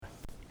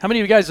How many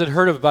of you guys had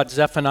heard about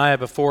Zephaniah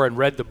before and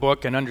read the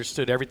book and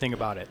understood everything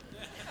about it?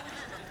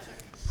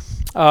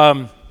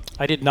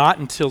 I did not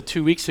until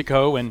 2 weeks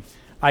ago when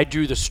I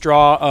drew the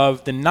straw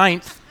of the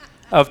 9th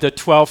of the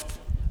 12th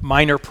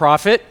minor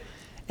prophet.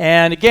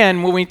 And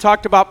again, when we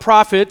talked about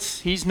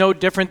prophets, he's no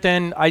different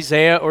than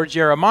Isaiah or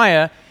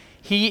Jeremiah.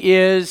 He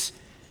is,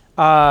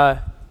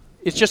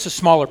 it's just a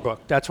smaller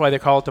book. That's why they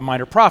call it the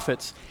minor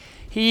prophets.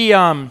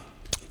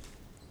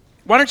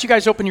 Why don't you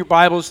guys open your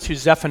Bibles to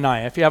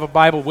Zephaniah? If you have a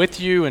Bible with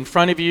you, in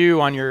front of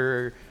you, on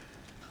your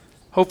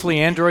hopefully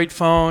Android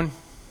phone,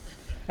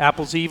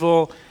 Apple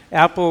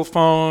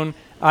phone,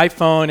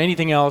 iPhone,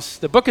 anything else.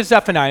 The book of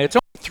Zephaniah, it's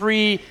only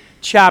 3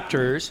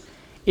 chapters.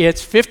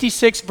 It's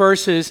 56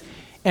 verses,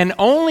 and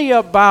only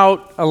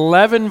about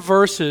 11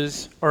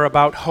 verses are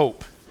about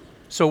hope.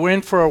 So we're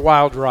in for a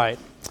wild ride.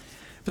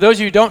 For those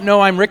of you who don't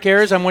know, I'm Rick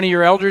Ayers. I'm one of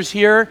your elders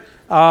here.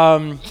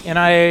 Because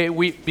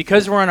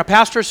we're on a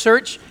pastor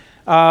search,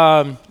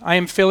 I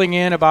am filling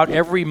in about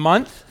every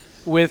month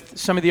with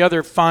some of the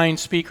other fine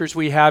speakers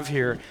we have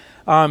here.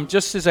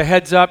 Just as a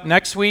heads up,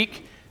 next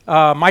week,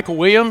 Michael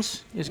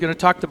Williams is going to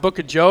talk the book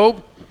of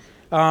Job.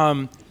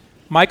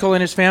 Michael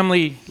and his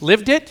family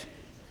lived it,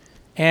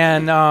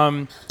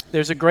 and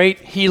there's a great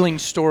healing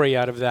story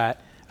out of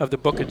that, of the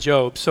book of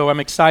Job. So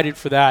I'm excited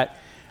for that.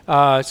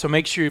 So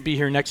make sure you be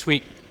here next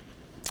week.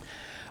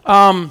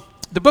 The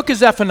book of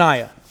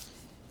Zephaniah,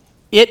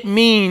 it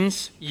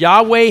means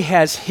Yahweh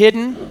has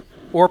hidden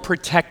or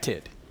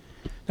protected.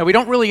 Now, we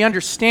don't really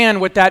understand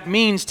what that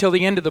means till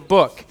the end of the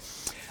book.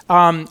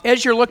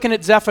 As you're looking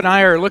at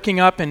Zephaniah or looking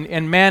up,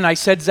 and man, I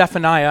said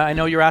Zephaniah. I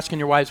know you're asking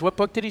your wives, what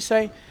book did he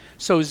say?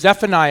 So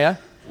Zephaniah,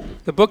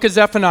 the book of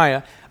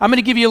Zephaniah. I'm going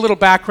to give you a little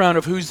background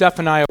of who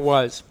Zephaniah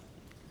was.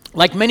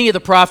 Like many of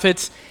the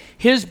prophets,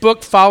 his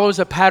book follows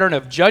a pattern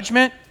of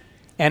judgment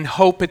and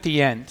hope at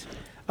the end.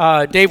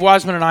 Dave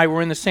Wasman and I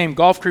were in the same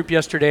golf group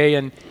yesterday,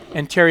 and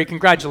Terry,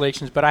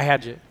 congratulations, but I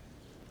had you.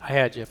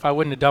 If I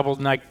wouldn't have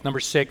doubled number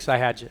 6, I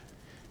had you.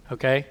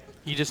 Okay?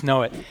 You just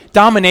know it.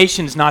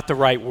 Domination's not the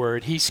right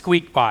word. He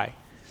squeaked by.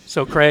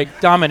 So, Craig,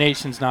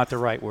 domination's not the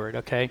right word,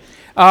 okay?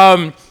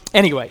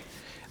 Anyway,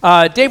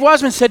 Dave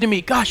Wasman said to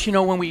me, gosh, you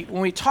know, when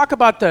we talk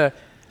about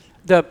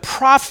the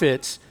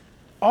prophets,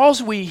 all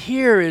we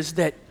hear is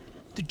that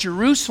the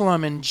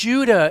Jerusalem and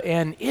Judah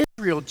and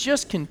Israel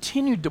just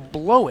continued to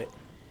blow it.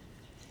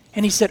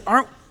 And he said,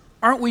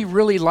 aren't we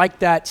really like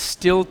that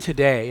still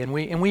today? And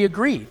we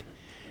agreed.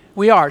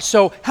 We are.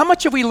 So how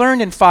much have we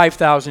learned in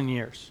 5,000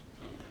 years?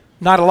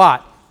 Not a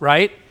lot,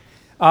 right?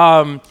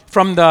 From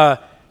the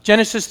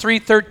Genesis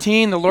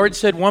 3:13, the Lord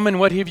said, woman,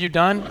 what have you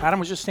done? Adam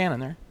was just standing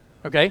there,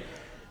 okay?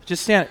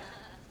 Just standing.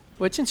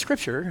 Well, it's in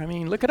Scripture. I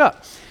mean, look it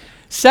up.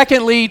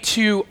 Secondly,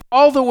 to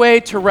all the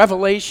way to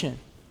Revelation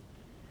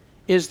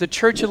is the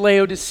church of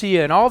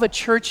Laodicea and all the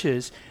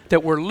churches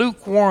that were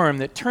lukewarm,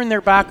 that turned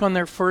their back on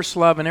their first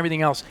love and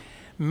everything else.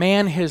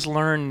 Man has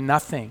learned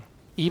nothing,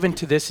 even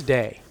to this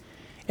day.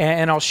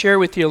 And I'll share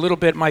with you a little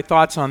bit my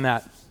thoughts on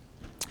that.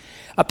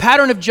 A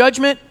pattern of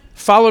judgment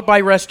followed by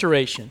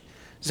restoration.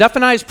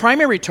 Zephaniah's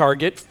primary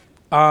target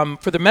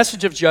for the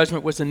message of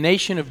judgment was the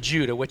nation of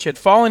Judah, which had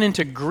fallen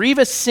into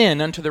grievous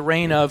sin unto the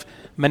reign of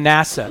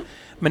Manasseh.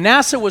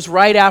 Manasseh was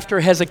right after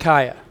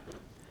Hezekiah.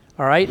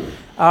 All right?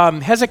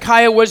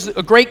 Hezekiah was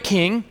a great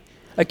king,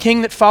 a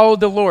king that followed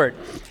the Lord.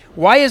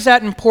 Why is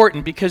that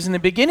important? Because in the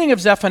beginning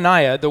of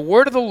Zephaniah, the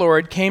word of the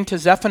Lord came to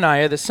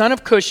Zephaniah, the son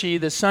of Cushi,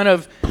 the son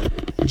of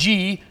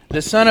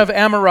the son of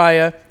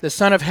Amariah, the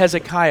son of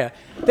Hezekiah.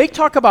 They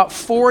talk about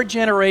 4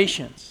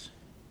 generations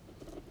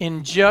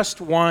in just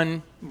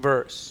one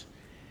verse.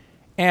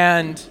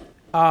 And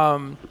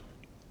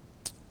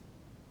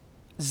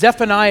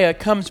Zephaniah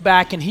comes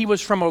back, and he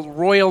was from a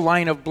royal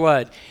line of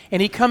blood.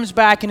 And he comes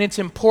back, and it's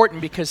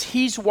important because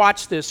he's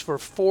watched this for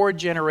 4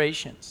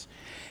 generations.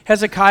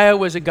 Hezekiah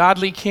was a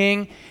godly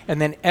king, and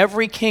then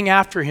every king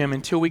after him,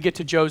 until we get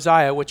to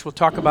Josiah, which we'll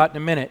talk about in a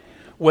minute,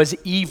 was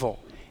evil.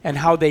 And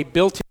how they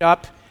built it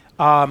up,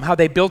 how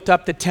they built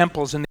up the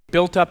temples, and they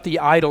built up the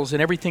idols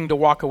and everything to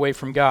walk away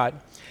from God.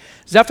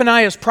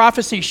 Zephaniah's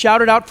prophecy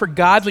shouted out for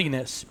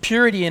godliness,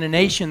 purity in a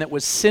nation that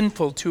was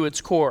sinful to its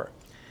core.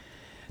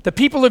 The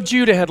people of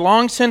Judah had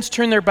long since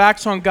turned their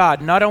backs on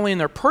God, not only in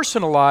their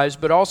personal lives,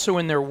 but also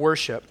in their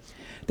worship.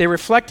 They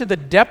reflected the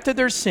depth of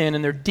their sin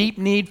and their deep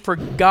need for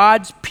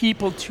God's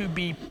people to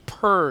be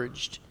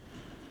purged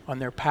on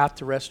their path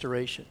to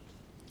restoration.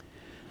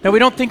 Now, we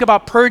don't think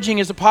about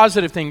purging as a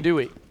positive thing, do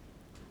we?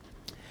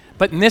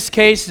 But in this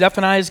case,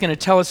 Zephaniah is going to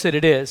tell us that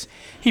it is.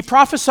 He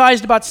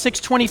prophesied about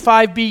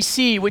 625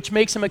 BC, which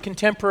makes him a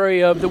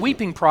contemporary of the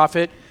weeping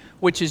prophet,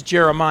 which is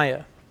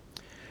Jeremiah.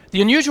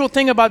 The unusual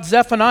thing about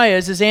Zephaniah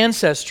is his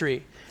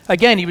ancestry.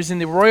 Again, he was in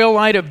the royal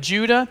line of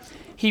Judah.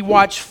 He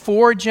watched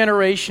 4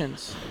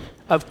 generations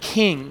of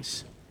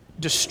kings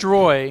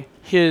destroy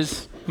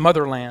his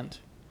motherland.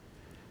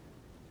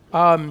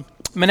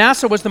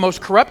 Manasseh was the most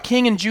corrupt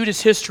king in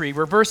Judah's history,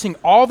 reversing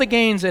all the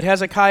gains that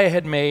Hezekiah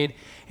had made,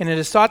 and it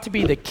is thought to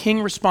be the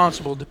king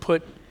responsible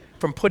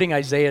from putting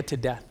Isaiah to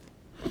death.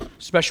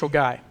 Special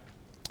guy.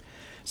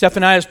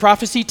 Zephaniah's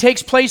prophecy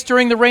takes place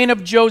during the reign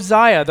of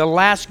Josiah, the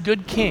last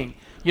good king.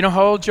 You know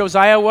how old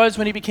Josiah was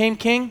when he became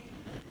king?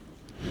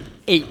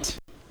 8.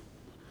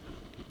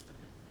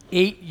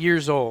 8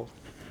 years old.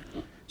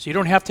 So you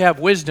don't have to have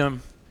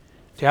wisdom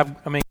to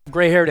have,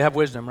 gray hair to have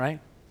wisdom, right?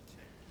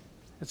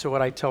 That's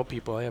what I tell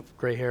people. I have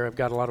gray hair, I've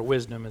got a lot of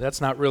wisdom, and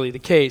that's not really the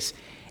case.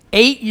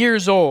 8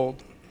 years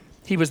old,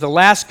 he was the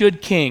last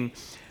good king.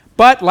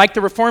 But like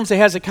the reforms of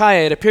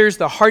Hezekiah, it appears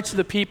the hearts of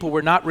the people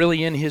were not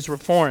really in his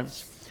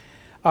reforms.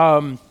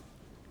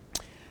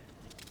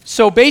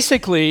 So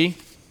basically,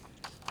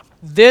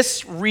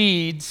 this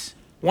reads,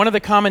 one of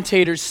the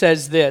commentators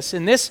says this,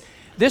 and this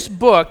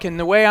book, and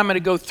the way I'm going to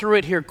go through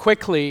it here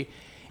quickly,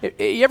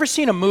 you ever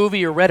seen a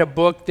movie or read a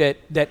book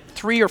that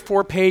 3 or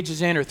 4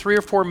 pages in or 3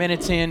 or 4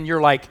 minutes in,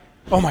 you're like,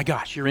 oh my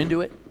gosh, you're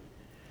into it?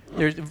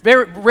 There's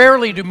very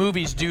rarely do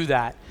movies do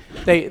that.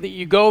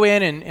 You go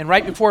in and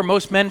right before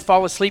most men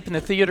fall asleep in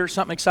the theater,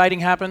 something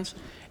exciting happens,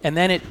 and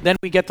then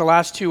we get the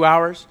last 2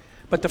 hours.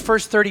 But the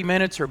first 30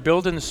 minutes are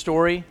building the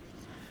story.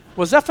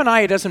 Well,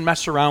 Zephaniah doesn't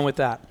mess around with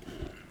that.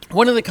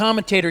 One of the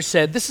commentators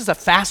said, this is a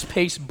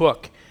fast-paced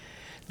book.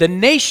 The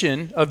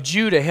nation of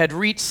Judah had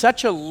reached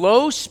such a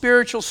low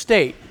spiritual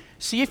state.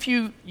 See if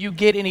you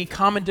get any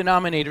common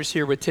denominators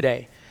here with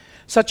today.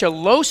 Such a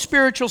low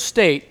spiritual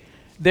state,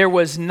 there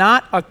was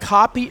not a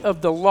copy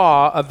of the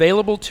law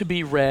available to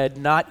be read,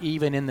 not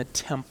even in the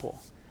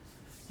temple.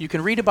 You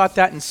can read about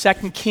that in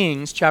 2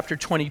 Kings chapter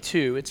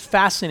 22. It's a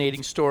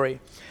fascinating story.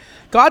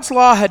 God's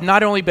law had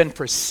not only been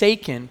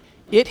forsaken,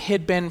 it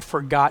had been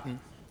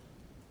forgotten.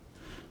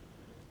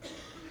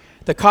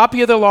 The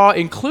copy of the law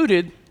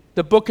included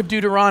the book of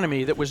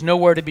Deuteronomy that was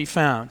nowhere to be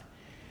found.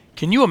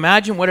 Can you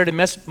imagine what it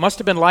must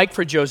have been like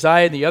for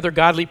Josiah and the other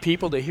godly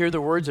people to hear the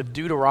words of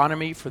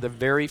Deuteronomy for the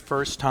very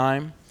first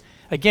time?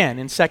 Again,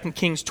 in 2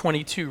 Kings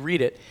 22,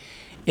 read it.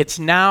 It's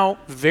now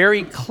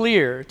very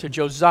clear to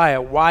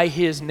Josiah why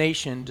his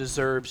nation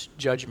deserves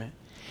judgment.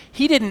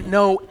 He didn't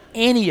know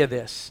any of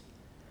this.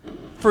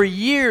 For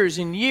years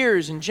and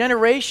years and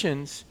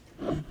generations,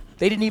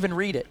 they didn't even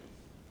read it.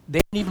 They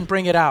didn't even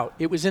bring it out.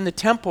 It was in the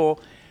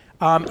temple,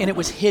 and it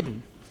was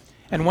hidden.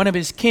 And one of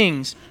his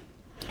kings,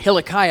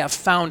 Hilkiah,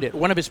 found it.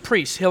 One of his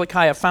priests,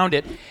 Hilkiah, found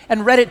it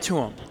and read it to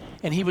him.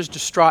 And he was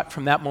distraught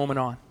from that moment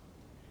on.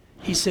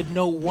 He said,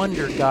 no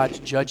wonder God's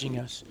judging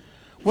us.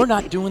 We're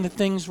not doing the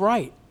things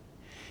right.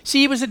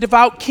 See, he was a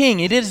devout king.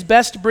 It is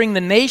best to bring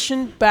the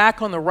nation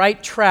back on the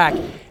right track.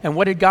 And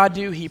what did God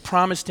do? He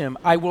promised him,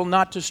 I will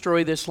not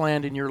destroy this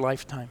land in your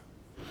lifetime.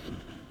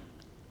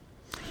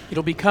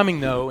 It'll be coming,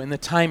 though, and the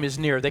time is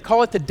near. They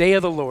call it the day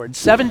of the Lord.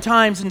 7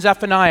 times in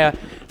Zephaniah,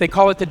 they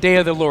call it the day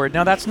of the Lord.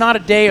 Now, that's not a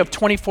day of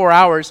 24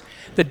 hours.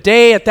 The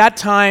day at that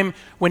time,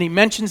 when he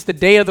mentions the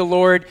day of the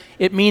Lord,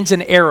 it means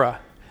an era,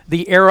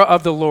 the era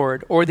of the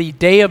Lord, or the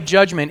day of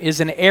judgment is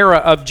an era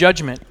of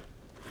judgment.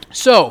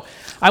 So,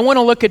 I want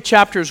to look at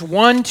chapters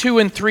 1, 2,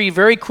 and 3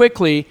 very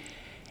quickly,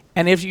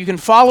 and if you can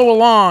follow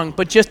along,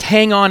 but just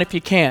hang on if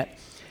you can't.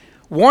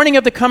 Warning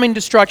of the coming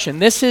destruction.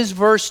 This is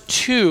verse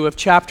 2 of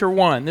chapter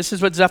 1. This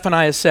is what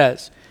Zephaniah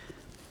says.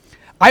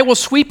 I will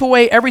sweep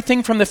away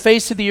everything from the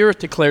face of the earth,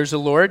 declares the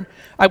Lord.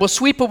 I will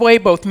sweep away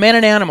both men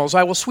and animals.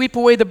 I will sweep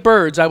away the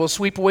birds. I will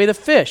sweep away the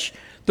fish.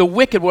 The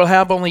wicked will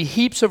have only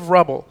heaps of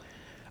rubble.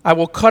 I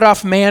will cut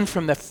off man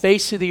from the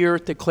face of the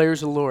earth,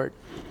 declares the Lord.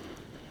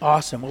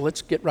 Awesome. Well,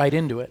 let's get right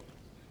into it.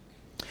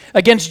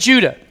 Against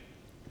Judah.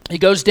 He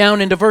goes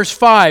down into verse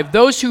 5.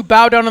 Those who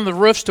bow down on the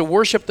roofs to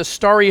worship the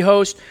starry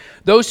host,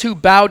 those who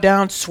bow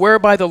down swear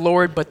by the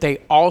Lord, but they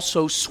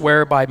also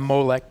swear by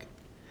Molech.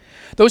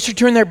 Those who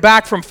turn their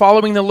back from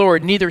following the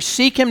Lord, neither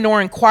seek him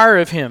nor inquire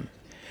of him.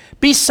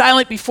 Be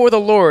silent before the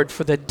Lord,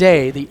 for the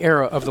day, the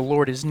era of the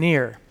Lord is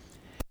near.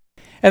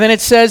 And then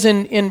it says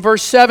in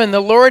verse 7,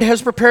 the Lord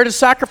has prepared a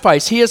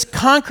sacrifice. He has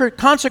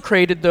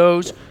consecrated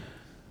those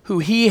who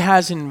he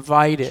has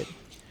invited.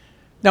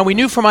 Now, we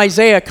knew from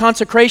Isaiah,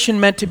 consecration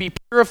meant to be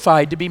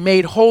purified, to be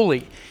made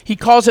holy. He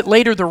calls it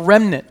later the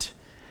remnant.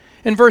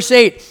 In verse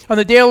 8, on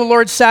the day of the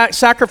Lord's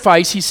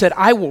sacrifice, he said,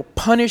 I will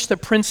punish the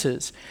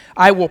princes.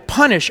 I will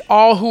punish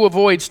all who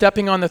avoid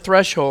stepping on the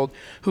threshold,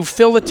 who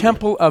fill the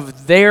temple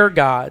of their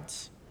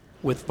gods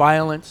with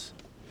violence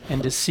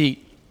and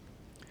deceit.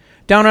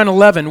 Down on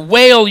 11,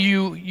 wail,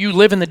 you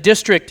live in the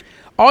district.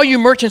 All you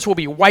merchants will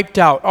be wiped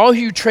out. All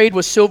who trade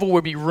with silver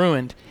will be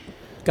ruined.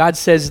 God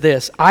says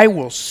this, I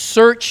will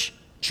search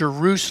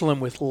Jerusalem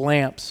with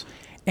lamps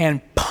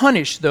and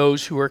punish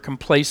those who are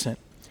complacent,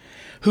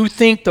 who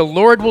think the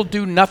Lord will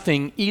do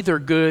nothing, either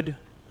good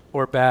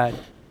or bad.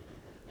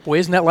 Boy,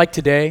 isn't that like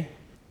today?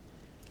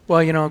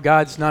 Well,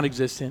 God's not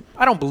existent.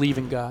 I don't believe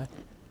in God.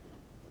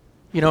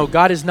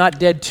 God is not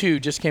dead too,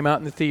 just came out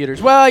in the theaters.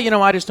 Well,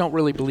 I just don't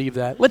really believe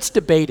that. Let's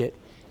debate it.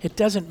 It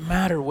doesn't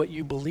matter what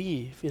you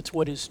believe. It's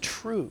what is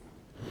true.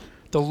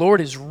 The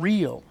Lord is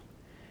real.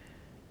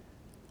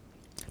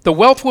 The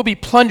wealth will be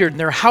plundered and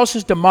their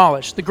houses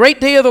demolished. The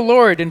great day of the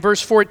Lord, in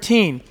verse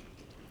 14,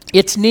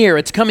 it's near,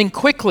 it's coming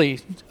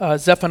quickly,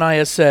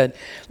 Zephaniah said.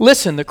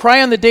 Listen, the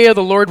cry on the day of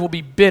the Lord will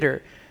be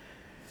bitter.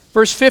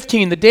 Verse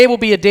 15, the day will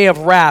be a day of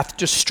wrath,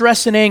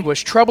 distress and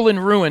anguish, trouble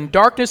and ruin,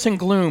 darkness and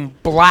gloom,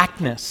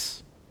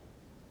 blackness.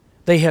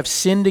 They have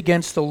sinned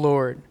against the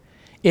Lord.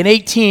 In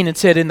 18, it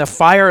said, in the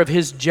fire of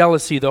his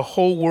jealousy, the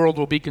whole world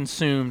will be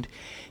consumed.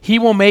 He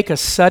will make a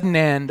sudden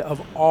end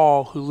of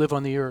all who live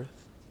on the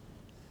earth.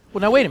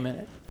 Well, now wait a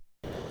minute.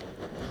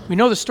 We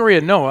know the story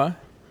of Noah,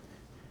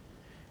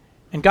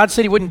 and God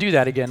said he wouldn't do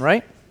that again,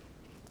 right?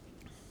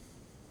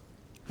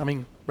 I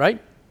mean,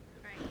 right?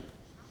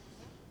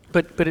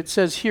 But it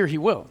says here he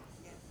will.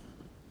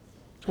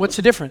 What's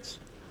the difference?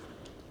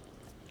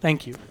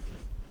 Thank you.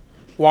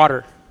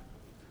 Water,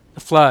 the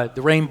flood,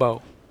 the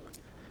rainbow.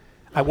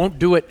 I won't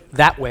do it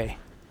that way.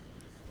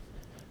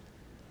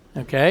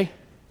 Okay?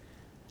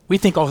 We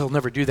think, oh, he'll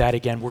never do that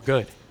again. We're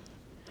good.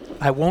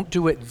 I won't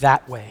do it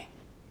that way.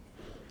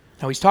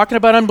 Now, he's talking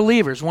about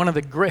unbelievers. One of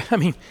the great,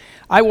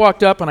 I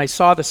walked up and I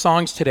saw the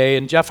songs today,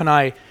 and Jeff and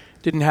I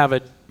didn't have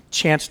a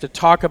chance to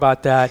talk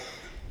about that.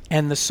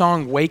 And the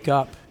song, Wake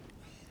Up.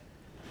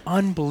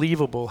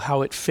 Unbelievable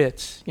how it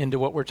fits into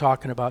what we're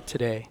talking about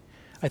today.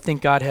 I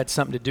think God had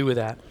something to do with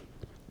that.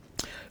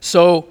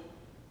 So,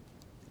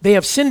 they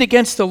have sinned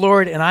against the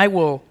Lord, and I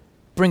will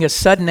bring a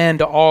sudden end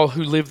to all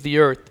who live the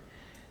earth.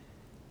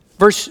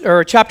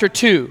 Chapter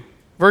 2,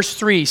 verse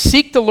 3,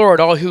 seek the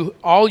Lord,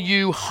 all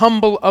you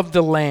humble of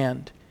the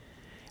land,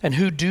 and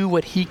who do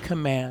what he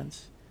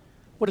commands.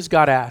 What does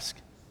God ask?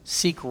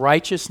 Seek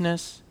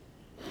righteousness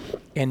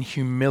and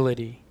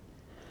humility.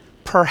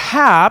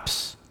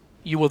 Perhaps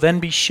you will then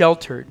be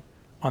sheltered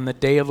on the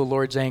day of the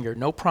Lord's anger.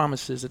 No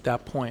promises at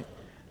that point.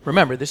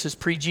 Remember, this is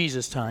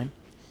pre-Jesus time.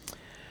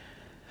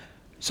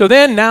 So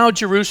then now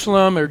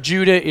Jerusalem or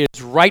Judah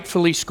is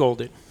rightfully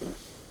scolded.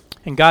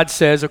 And God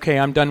says, okay,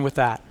 I'm done with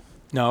that.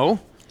 No.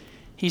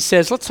 He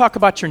says, let's talk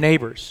about your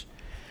neighbors.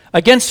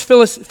 Against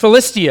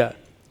Philistia,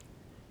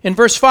 in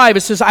verse 5,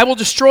 it says, I will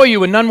destroy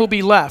you and none will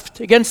be left.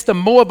 Against the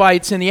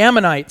Moabites and the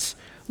Ammonites,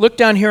 look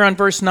down here on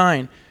verse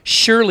 9.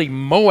 Surely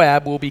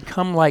Moab will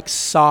become like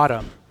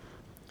Sodom.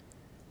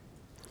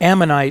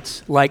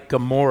 Ammonites like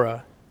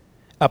Gomorrah,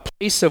 a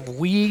place of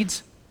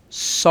weeds,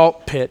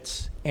 salt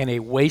pits, and a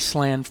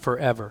wasteland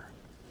forever.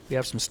 We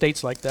have some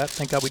states like that.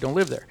 Thank God we don't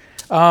live there.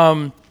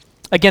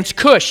 Against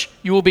Cush,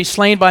 you will be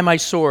slain by my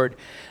sword.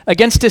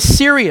 Against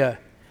Assyria,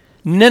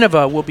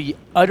 Nineveh will be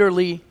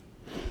utterly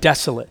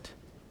desolate.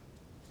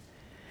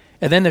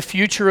 And then the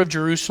future of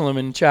Jerusalem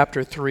in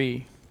chapter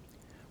 3.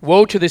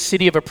 Woe to the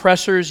city of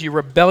oppressors, you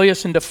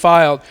rebellious and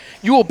defiled.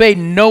 You obey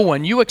no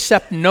one. You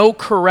accept no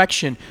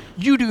correction.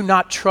 You do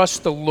not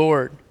trust the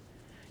Lord.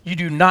 You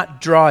do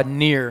not draw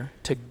near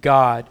to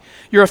God.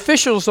 Your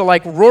officials are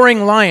like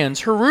roaring lions.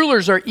 Her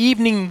rulers are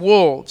evening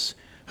wolves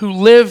who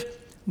live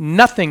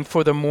nothing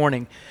for the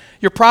morning.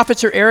 Your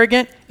prophets are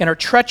arrogant and are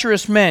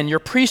treacherous men. Your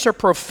priests are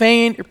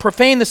profane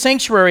the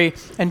sanctuary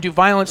and do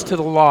violence to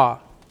the law.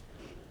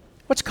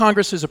 What's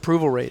Congress's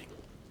approval rating?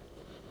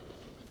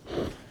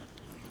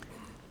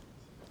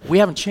 We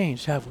haven't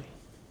changed, have we?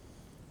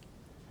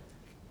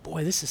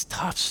 Boy, this is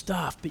tough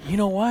stuff. But you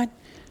know what?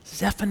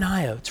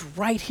 Zephaniah, it's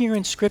right here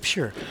in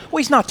Scripture. Well,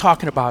 he's not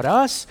talking about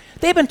us.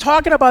 They've been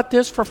talking about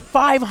this for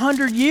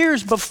 500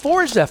 years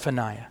before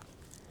Zephaniah.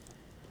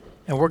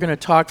 And we're going to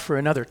talk for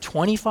another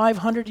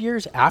 2,500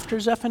 years after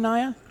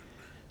Zephaniah.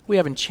 We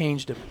haven't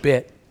changed a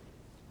bit.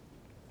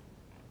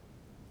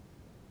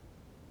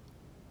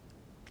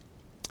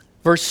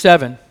 Verse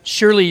 7,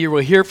 surely you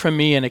will hear from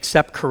me and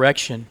accept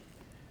correction.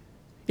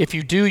 If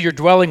you do, your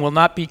dwelling will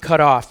not be cut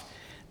off.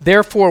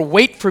 Therefore,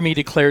 wait for me,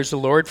 declares the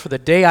Lord, for the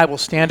day I will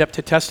stand up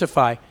to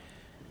testify.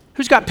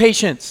 Who's got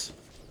patience?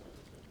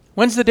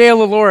 When's the day of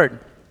the Lord?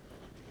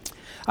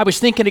 I was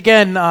thinking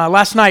again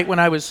last night when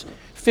I was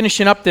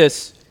finishing up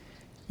this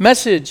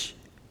message.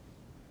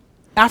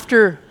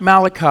 After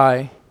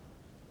Malachi,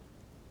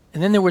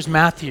 and then there was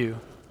Matthew.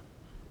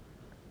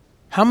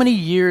 How many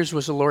years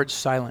was the Lord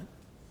silent?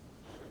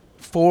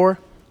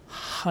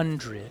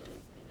 400.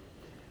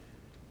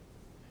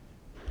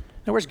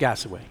 Now, where's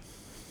Gasaway?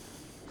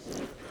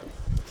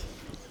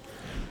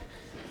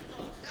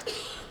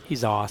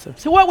 He's awesome.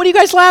 So what are you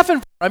guys laughing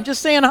for? I'm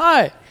just saying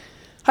hi.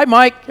 Hi,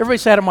 Mike. Everybody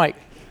say hi to Mike.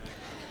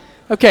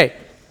 Okay.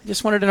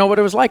 Just wanted to know what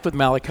it was like with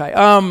Malachi.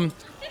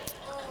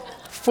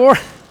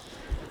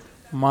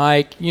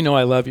 Mike, you know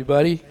I love you,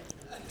 buddy.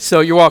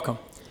 So you're welcome.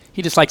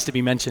 He just likes to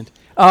be mentioned.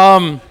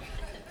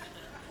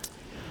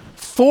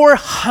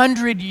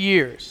 400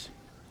 years.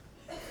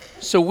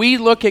 So we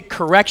look at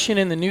correction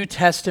in the New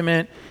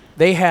Testament.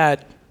 They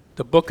had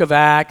the book of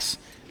Acts.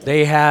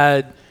 They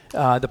had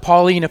the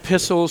Pauline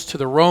epistles to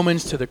the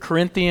Romans, to the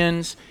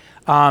Corinthians.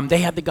 They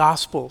had the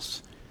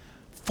Gospels.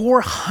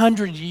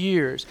 400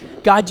 years.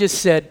 God just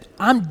said,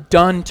 I'm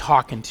done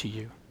talking to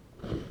you,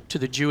 to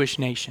the Jewish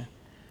nation.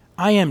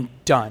 I am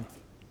done.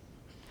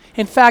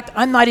 In fact,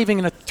 I'm not even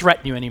going to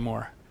threaten you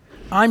anymore.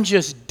 I'm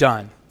just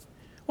done.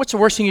 What's the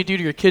worst thing you do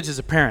to your kids as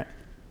a parent?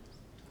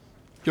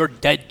 You're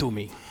dead to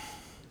me.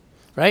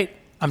 Right?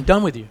 I'm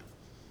done with you.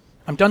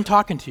 I'm done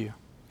talking to you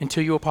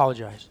until you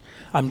apologize.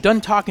 I'm done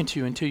talking to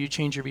you until you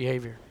change your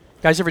behavior.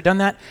 Guys ever done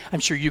that? I'm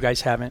sure you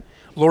guys haven't.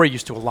 Lori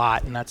used to a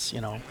lot, and that's,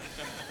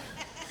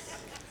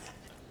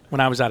 when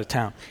I was out of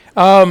town.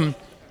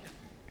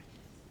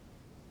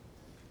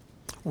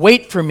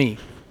 Wait for me.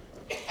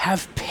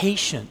 Have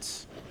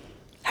patience.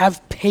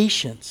 Have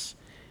patience.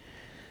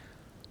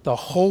 The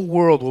whole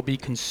world will be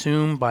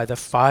consumed by the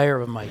fire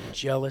of my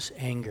jealous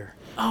anger.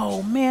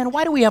 Oh, man,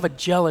 why do we have a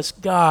jealous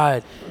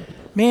God?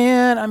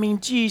 Man, I mean,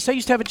 geez, I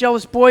used to have a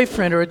jealous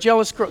boyfriend or a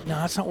jealous girl. No,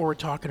 that's not what we're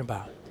talking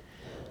about.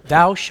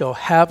 Thou shalt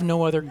have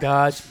no other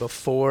gods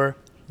before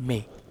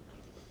me.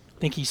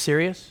 Think he's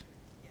serious?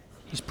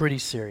 He's pretty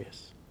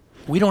serious.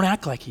 We don't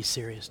act like he's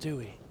serious, do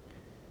we?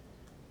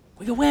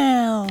 We go,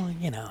 well,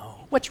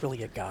 what's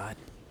really a God?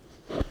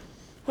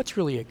 What's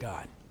really a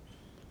God?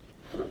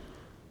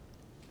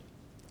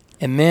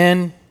 And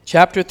then,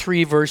 chapter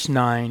 3, verse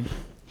 9,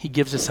 he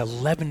gives us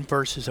 11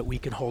 verses that we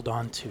can hold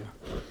on to.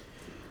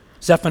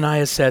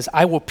 Zephaniah says,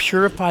 I will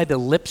purify the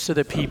lips of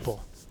the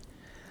people.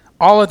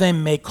 All of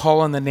them may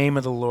call on the name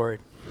of the Lord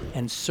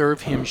and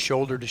serve him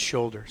shoulder to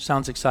shoulder.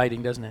 Sounds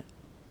exciting, doesn't it?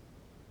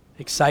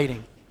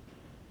 Exciting.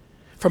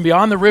 From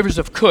beyond the rivers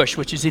of Cush,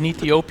 which is in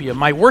Ethiopia,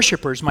 my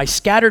worshipers, my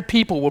scattered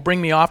people will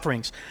bring me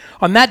offerings.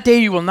 On that day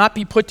you will not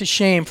be put to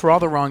shame for all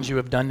the wrongs you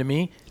have done to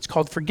me. It's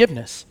called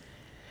forgiveness.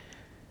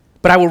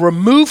 But I will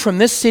remove from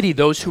this city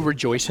those who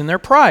rejoice in their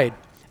pride.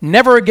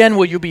 Never again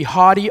will you be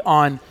haughty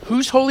on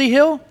whose holy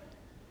hill?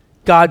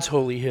 God's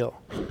holy hill.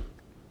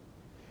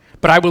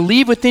 But I will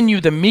leave within you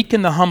the meek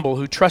and the humble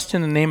who trust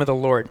in the name of the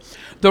Lord.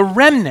 The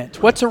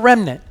remnant, what's a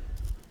remnant?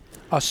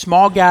 A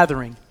small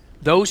gathering,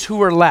 those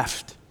who are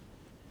left.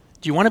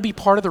 Do you want to be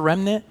part of the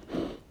remnant?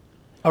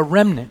 A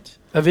remnant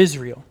of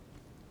Israel.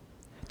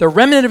 The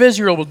remnant of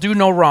Israel will do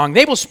no wrong.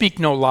 They will speak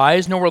no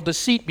lies, nor will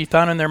deceit be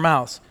found in their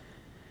mouths.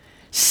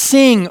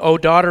 Sing, O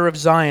daughter of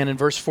Zion, in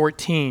verse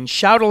 14.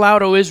 Shout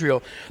aloud, O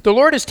Israel. The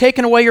Lord has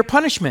taken away your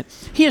punishment.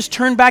 He has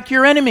turned back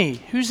your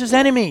enemy. Who's his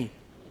enemy?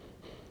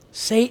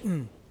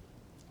 Satan.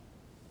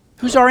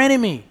 Who's our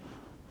enemy?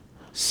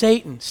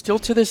 Satan, still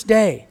to this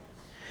day.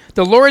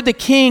 The Lord, the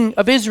King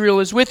of Israel,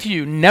 is with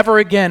you. Never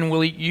again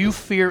will you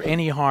fear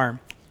any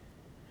harm.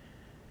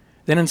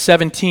 Then in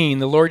 17,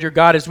 the Lord your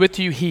God is with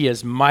you. He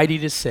is mighty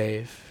to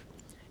save.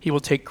 He will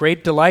take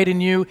great delight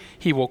in you.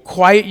 He will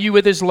quiet you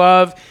with his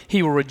love.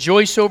 He will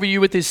rejoice over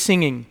you with his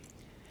singing.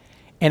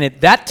 And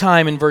at that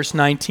time, in verse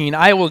 19,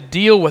 I will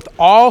deal with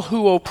all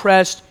who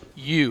oppressed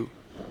you.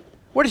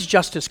 Where does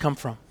justice come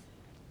from?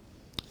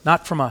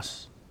 Not from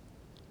us.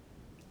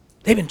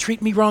 They've been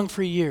treating me wrong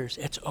for years.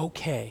 It's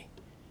okay.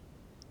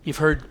 You've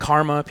heard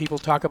karma, people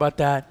talk about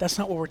that. That's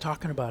not what we're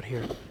talking about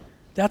here.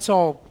 That's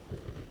all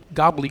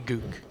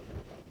gobbledygook.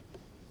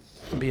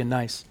 I'm being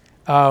nice.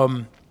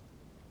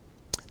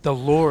 The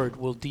Lord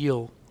will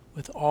deal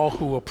with all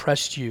who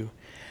oppressed you.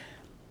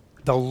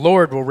 The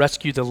Lord will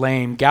rescue the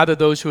lame, gather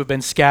those who have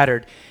been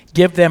scattered,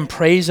 give them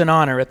praise and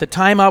honor. At the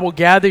time I will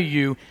gather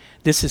you,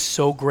 this is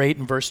so great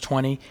in verse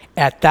 20,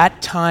 at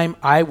that time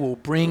I will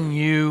bring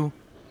you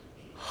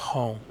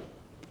home.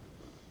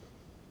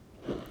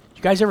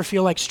 You guys ever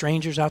feel like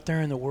strangers out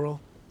there in the world?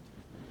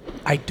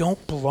 I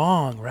don't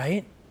belong,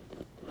 right?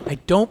 I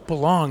don't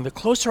belong. The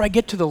closer I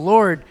get to the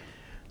Lord,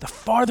 the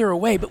farther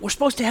away. But we're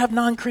supposed to have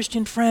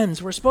non-Christian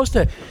friends. We're supposed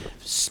to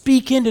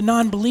speak into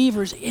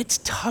non-believers. It's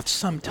tough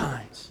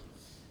sometimes.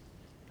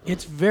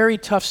 It's very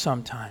tough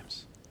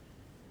sometimes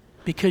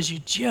because you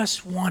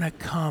just want to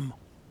come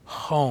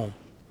home.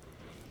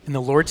 And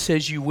the Lord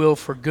says you will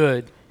for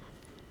good.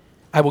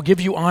 I will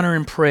give you honor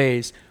and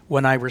praise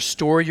when I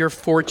restore your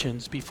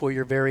fortunes before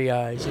your very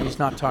eyes. And he's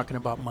not talking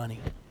about money.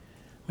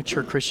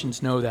 Mature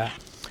Christians know that.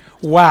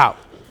 Wow.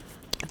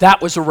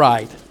 That was a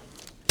ride.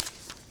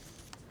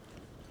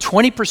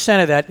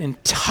 20% of that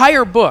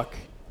entire book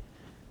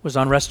was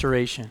on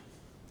restoration.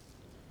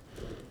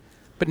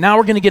 But now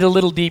we're going to get a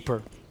little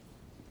deeper.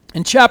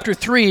 In chapter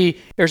 3,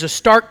 there's a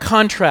stark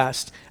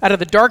contrast. Out of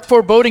the dark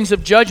forebodings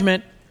of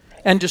judgment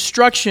and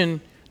destruction,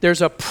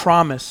 there's a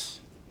promise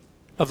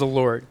of the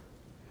Lord.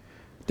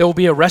 There will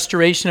be a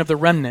restoration of the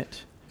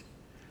remnant.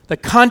 The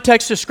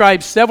context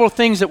describes several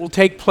things that will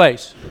take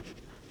place.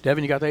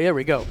 Devin, you got that? There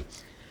we go.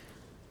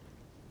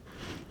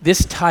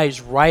 This ties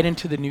right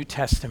into the New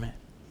Testament.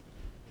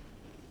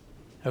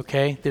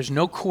 Okay? There's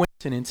no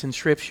coincidence in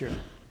Scripture.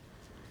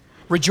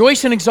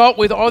 Rejoice and exult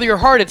with all your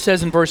heart, it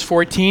says in verse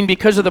 14,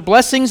 because of the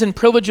blessings and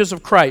privileges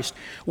of Christ.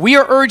 We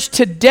are urged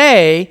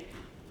today,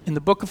 in the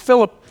book of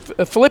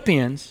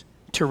Philippians,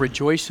 to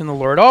rejoice in the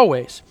Lord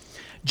always.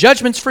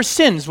 Judgments for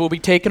sins will be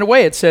taken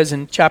away, it says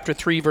in chapter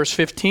 3, verse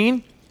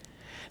 15.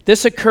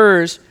 This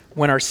occurs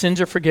when our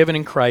sins are forgiven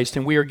in Christ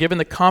and we are given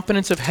the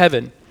confidence of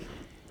heaven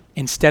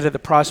instead of the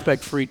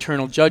prospect for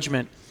eternal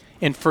judgment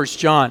in 1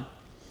 John.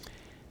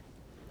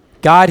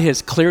 God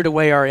has cleared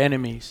away our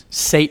enemies,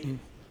 Satan.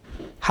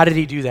 How did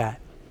he do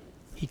that?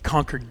 He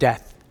conquered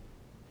death.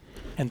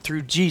 And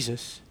through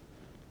Jesus,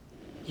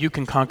 you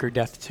can conquer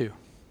death too.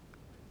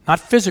 Not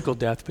physical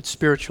death, but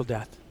spiritual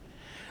death.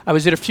 I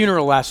was at a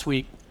funeral last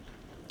week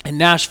in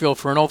Nashville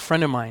for an old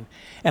friend of mine,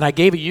 and I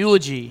gave a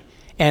eulogy,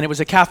 and it was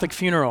a Catholic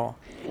funeral,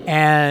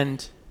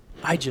 and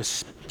I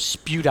just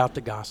spewed out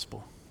the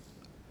gospel.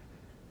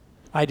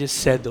 I just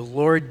said, the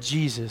Lord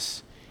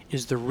Jesus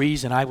is the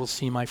reason I will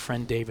see my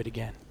friend David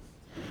again.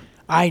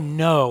 I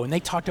know, and they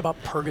talked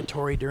about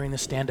purgatory during the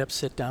stand-up,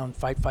 sit-down,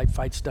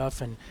 fight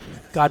stuff, and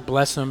God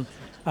bless them.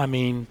 I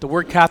mean, the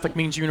word Catholic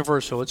means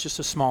universal. It's just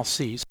a small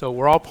c, so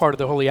we're all part of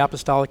the Holy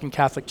Apostolic and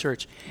Catholic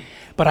Church.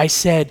 But I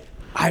said,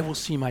 I will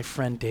see my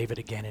friend David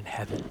again in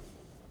heaven.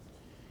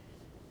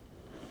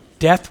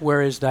 Death,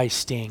 where is thy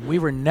sting? We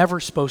were never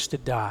supposed to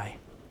die,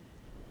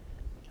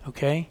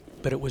 okay?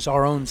 But it was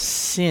our own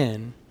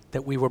sin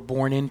that we were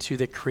born into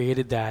that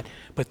created that.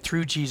 But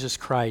through Jesus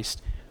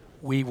Christ,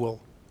 we will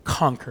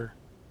conquer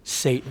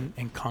Satan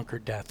and conquer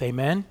death.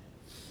 Amen?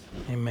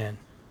 Amen.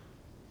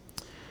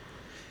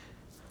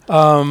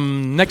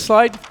 Next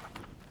slide.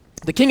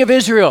 The King of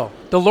Israel,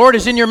 the Lord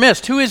is in your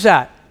midst. Who is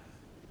that?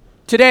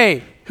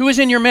 Today, who is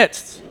in your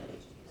midst?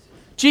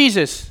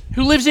 Jesus.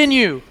 Who lives in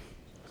you?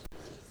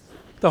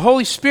 The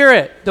Holy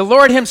Spirit. The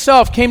Lord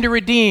himself came to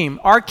redeem.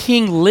 Our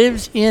King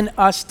lives in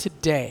us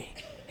today.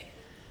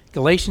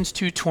 Galatians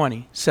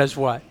 2:20 says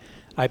what?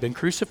 I've been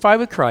crucified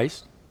with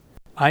Christ.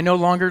 I no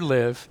longer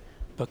live,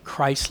 but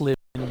Christ lives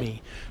in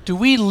me. Do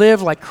we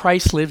live like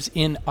Christ lives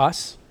in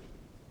us?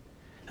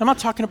 I'm not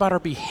talking about our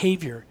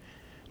behavior.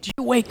 Do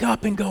you wake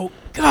up and go,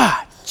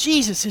 God,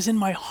 Jesus is in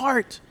my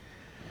heart.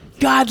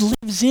 God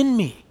lives in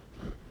me.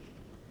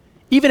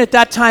 Even at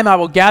that time, I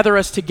will gather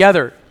us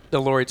together,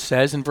 the Lord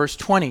says in verse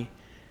 20.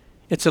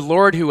 It's the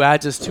Lord who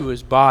adds us to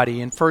his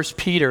body. In 1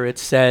 Peter, it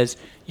says,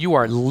 you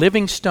are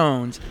living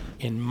stones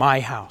in my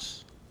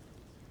house.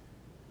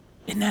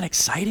 Isn't that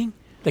exciting?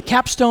 The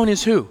capstone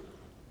is who?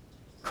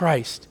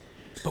 Christ.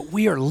 But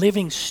we are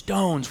living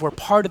stones. We're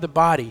part of the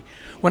body.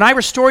 When I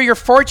restore your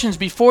fortunes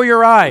before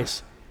your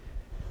eyes,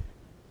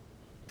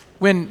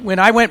 when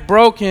I went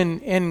broke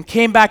and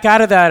came back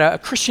out of that, a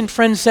Christian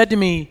friend said to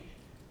me,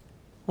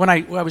 when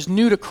I was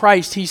new to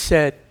Christ, he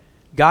said,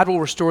 God will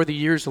restore the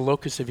years the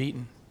locusts have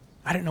eaten.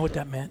 I didn't know what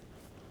that meant.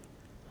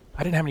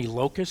 I didn't have any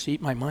locusts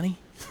eat my money.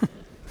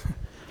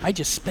 I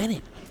just spent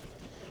it.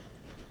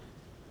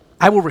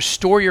 I will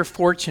restore your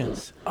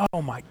fortunes.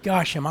 Oh my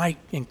gosh, am I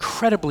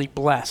incredibly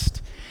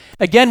blessed.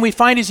 Again, we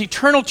find his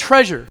eternal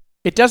treasure.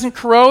 It doesn't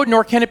corrode,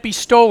 nor can it be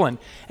stolen.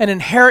 An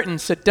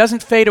inheritance that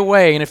doesn't fade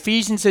away. In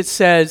Ephesians it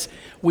says,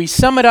 we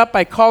sum it up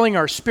by calling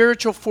our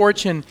spiritual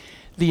fortune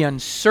the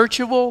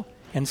unsearchable,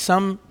 and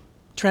some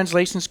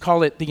translations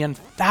call it the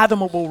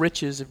unfathomable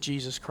riches of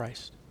Jesus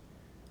Christ.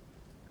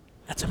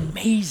 That's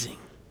amazing.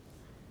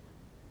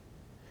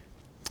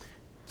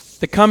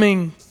 The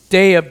coming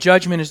day of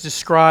judgment is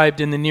described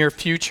in the near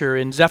future.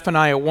 In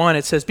Zephaniah 1,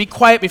 it says, be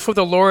quiet before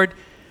the Lord,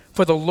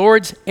 for the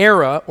Lord's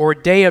era or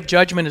day of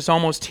judgment is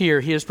almost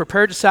here. He has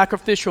prepared a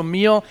sacrificial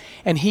meal,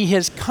 and he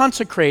has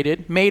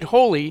consecrated, made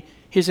holy,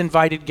 his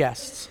invited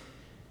guests.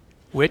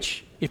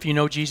 Which, if you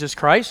know Jesus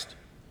Christ,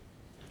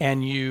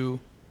 and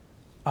you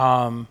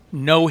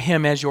know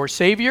him as your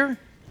Savior,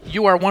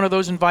 you are one of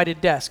those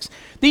invited guests.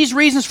 These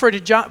reasons for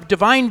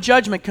divine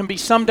judgment can be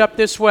summed up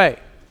this way.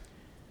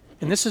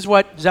 And this is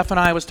what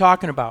Zephaniah was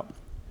talking about.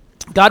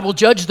 God will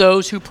judge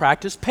those who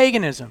practice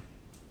paganism.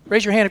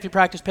 Raise your hand if you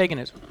practice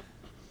paganism.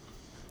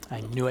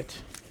 I knew it.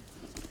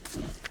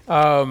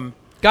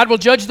 God will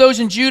judge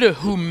those in Judah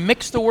who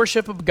mix the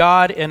worship of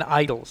God and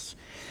idols.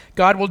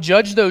 God will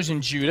judge those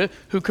in Judah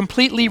who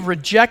completely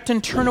reject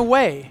and turn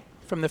away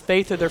from the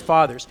faith of their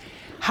fathers.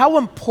 How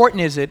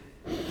important is it,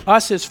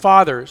 us as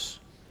fathers,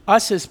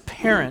 us as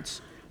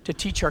parents, to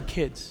teach our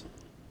kids?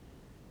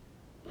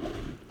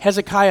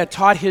 Hezekiah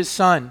taught his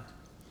son,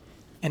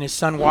 and his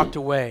son walked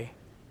away.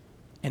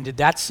 And did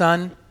that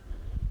son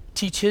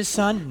teach his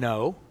son?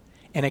 No.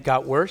 And it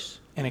got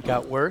worse, and it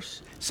got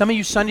worse. Some of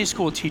you Sunday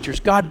school teachers,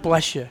 God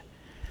bless you.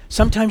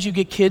 Sometimes you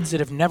get kids that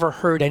have never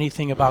heard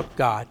anything about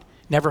God,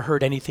 never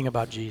heard anything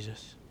about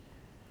Jesus,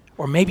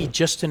 or maybe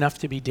just enough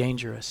to be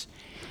dangerous.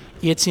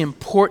 It's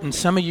important.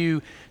 Some of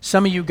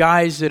you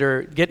guys that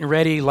are getting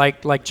ready,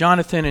 like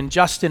Jonathan and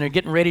Justin, are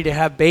getting ready to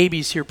have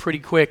babies here pretty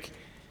quick.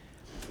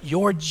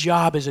 Your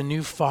job as a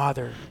new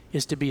father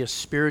is to be a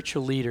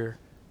spiritual leader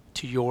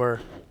to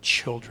your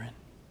children.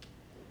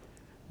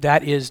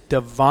 That is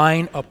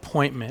divine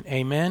appointment.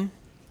 Amen?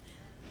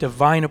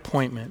 Divine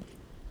appointment.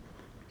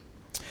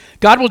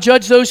 God will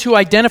judge those who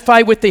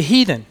identify with the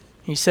heathen,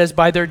 he says,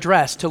 by their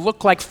dress, to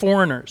look like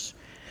foreigners.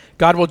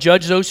 God will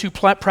judge those who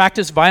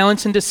practice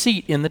violence and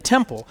deceit in the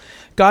temple.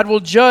 God will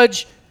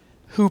judge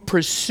who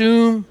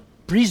presume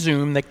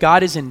that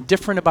God is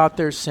indifferent about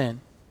their sin.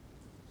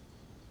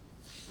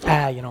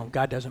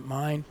 God doesn't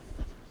mind.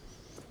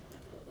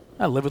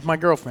 I live with my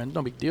girlfriend,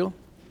 no big deal.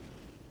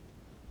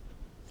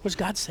 What does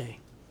God say?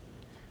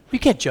 You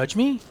can't judge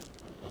me.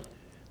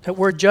 That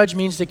word judge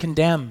means to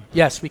condemn.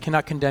 Yes, we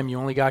cannot condemn you,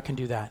 only God can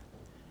do that.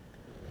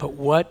 But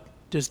what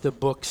does the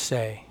book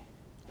say?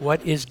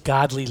 What is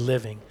godly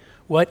living?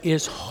 What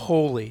is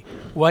holy?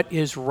 What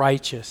is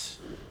righteous?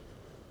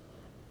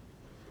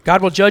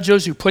 God will judge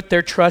those who put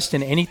their trust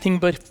in anything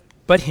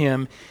but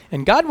him,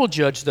 and God will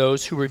judge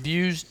those who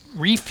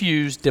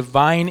refuse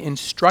divine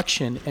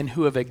instruction and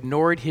who have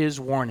ignored his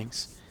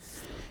warnings.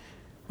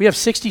 We have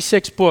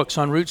 66 books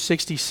on Route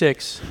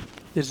 66.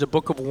 There's a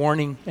book of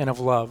warning and of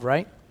love,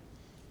 right?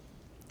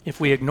 If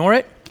we ignore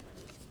it,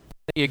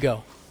 there you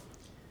go.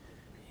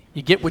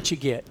 You get what you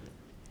get.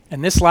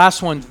 And this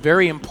last one's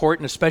very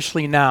important,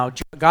 especially now.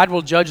 God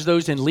will judge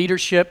those in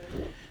leadership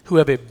who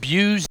have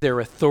abused their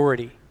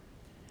authority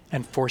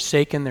and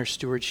forsaken their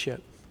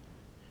stewardship.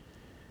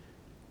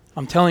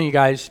 I'm telling you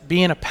guys,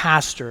 being a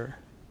pastor,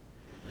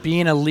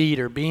 being a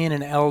leader, being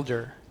an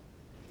elder,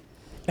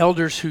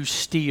 elders who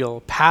steal,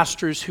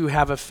 pastors who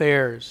have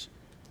affairs,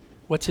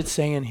 what's it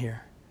saying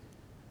here?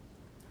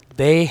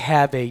 They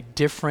have a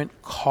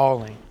different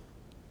calling.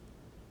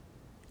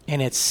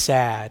 And it's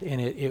sad,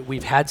 and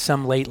we've had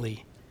some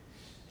lately,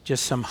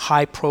 just some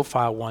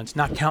high-profile ones,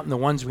 not counting the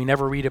ones we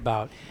never read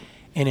about.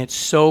 And it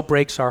so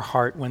breaks our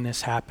heart when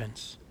this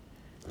happens.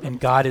 And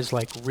God is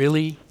like,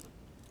 really?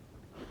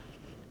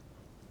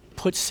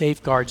 Put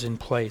safeguards in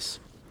place.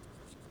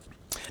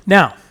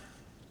 Now,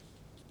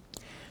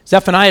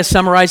 Zephaniah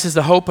summarizes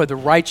the hope of the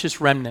righteous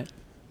remnant.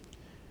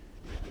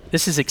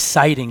 This is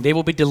exciting. They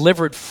will be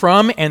delivered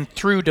from and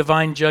through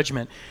divine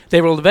judgment. They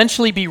will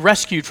eventually be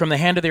rescued from the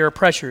hand of their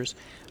oppressors.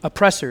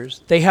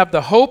 They have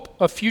the hope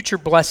of future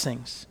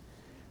blessings.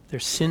 Their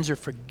sins are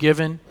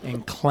forgiven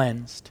and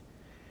cleansed.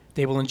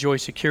 They will enjoy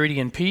security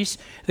and peace.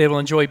 They will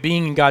enjoy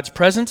being in God's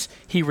presence.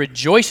 He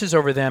rejoices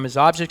over them as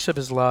objects of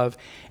his love,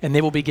 and they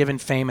will be given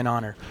fame and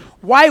honor.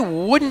 Why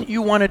wouldn't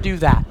you want to do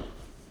that?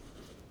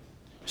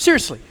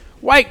 Seriously,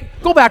 why?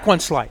 Go back one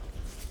slide.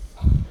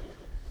 Do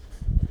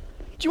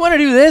you want to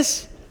do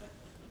this?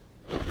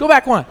 Go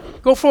back one.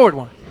 Go forward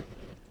one.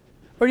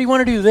 Or do you want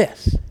to do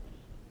this?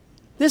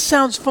 This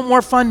sounds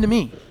more fun to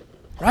me,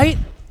 right?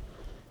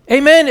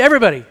 Amen,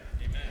 everybody?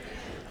 Amen.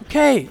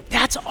 Okay,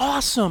 that's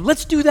awesome.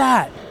 Let's do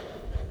that.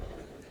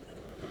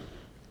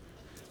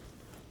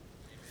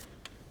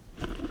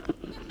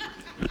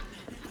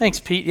 Thanks,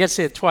 Pete. You had to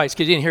say it twice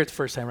because you didn't hear it the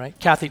first time, right?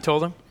 Kathy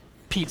told him.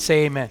 Pete,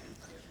 say amen.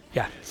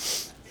 Yeah.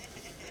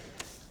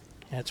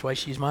 That's why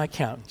she's my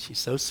accountant. She's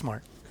so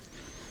smart.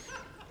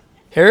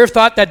 Have you ever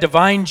thought that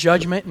divine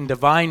judgment and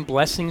divine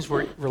blessings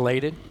were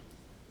related?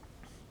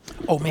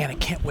 Oh man, I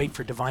can't wait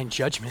for divine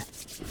judgment.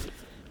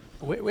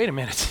 Wait a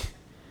minute.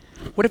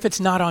 What if it's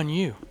not on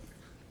you?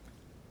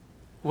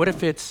 What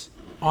if it's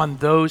on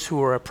those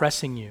who are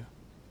oppressing you?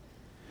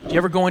 Do you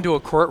ever go into a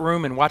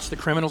courtroom and watch the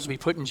criminals be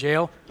put in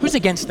jail? Who's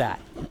against that?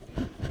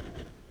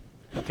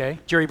 Okay,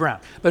 Jerry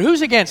Brown. But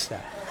who's against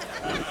that?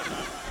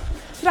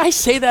 Did I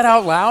say that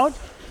out loud?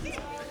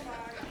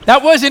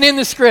 That wasn't in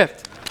the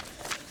script.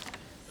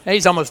 Hey,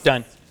 he's almost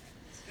done.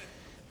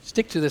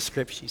 Stick to the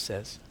script, she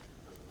says.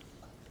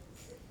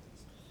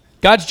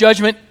 God's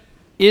judgment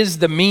is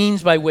the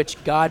means by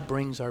which God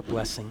brings our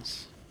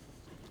blessings.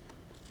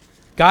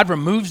 God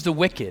removes the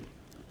wicked.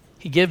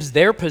 He gives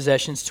their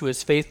possessions to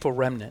his faithful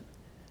remnant.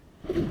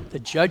 The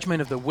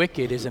judgment of the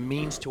wicked is a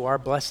means to our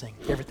blessing.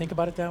 You ever think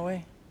about it that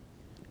way?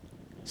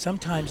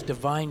 Sometimes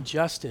divine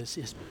justice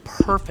is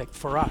perfect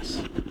for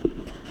us.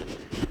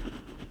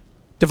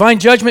 Divine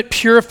judgment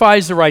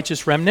purifies the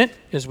righteous remnant,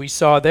 as we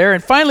saw there.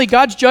 And finally,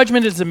 God's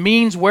judgment is the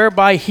means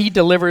whereby he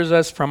delivers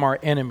us from our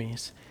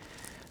enemies.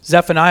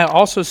 Zephaniah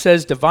also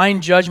says divine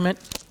judgment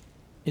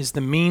is the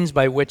means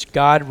by which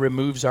God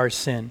removes our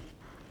sin.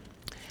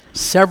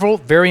 Several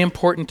very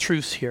important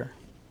truths here.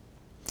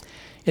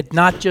 It's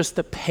not just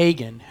the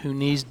pagan who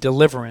needs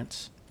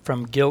deliverance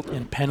from guilt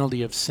and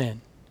penalty of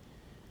sin.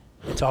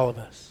 It's all of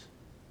us.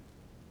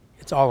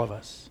 It's all of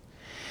us.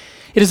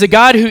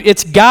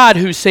 It's God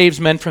who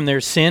saves men from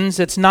their sins.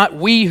 It's not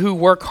we who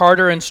work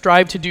harder and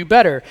strive to do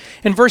better.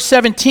 In verse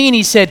 17,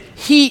 he said,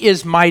 he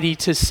is mighty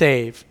to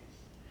save.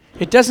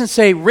 It doesn't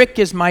say Rick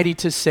is mighty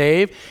to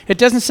save. It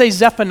doesn't say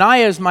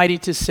Zephaniah is mighty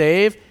to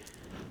save.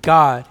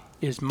 God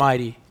is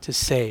mighty to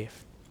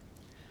save.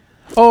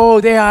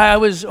 Oh, I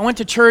went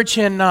to church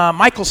and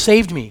Michael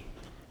saved me.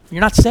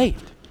 You're not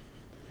saved.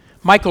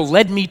 Michael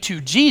led me to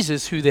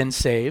Jesus, who then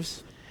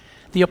saves.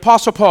 The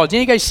Apostle Paul.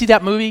 Did you guys see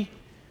that movie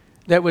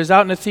that was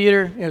out in the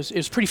theater? It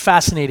was pretty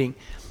fascinating.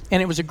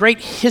 And it was a great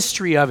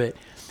history of it.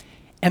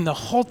 And the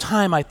whole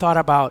time I thought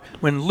about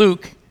when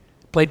Luke,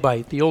 played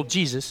by the old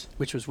Jesus,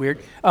 which was weird,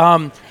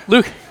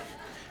 Luke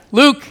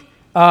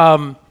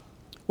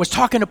was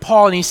talking to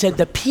Paul and he said,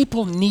 the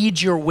people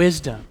need your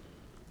wisdom.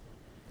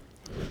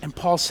 And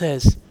Paul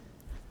says,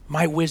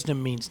 my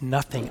wisdom means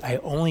nothing. I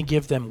only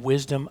give them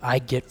wisdom I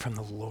get from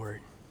the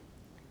Lord.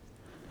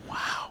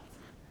 Wow.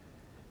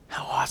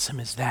 How awesome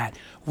is that?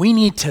 We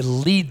need to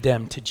lead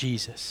them to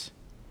Jesus.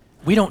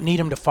 We don't need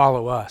them to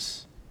follow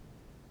us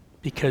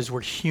because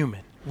we're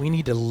human. We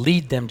need to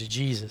lead them to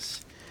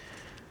Jesus.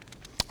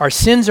 Our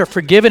sins are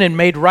forgiven and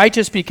made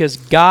righteous because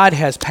God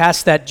has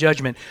passed that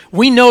judgment.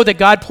 We know that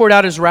God poured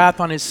out his wrath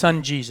on his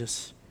son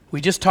Jesus. We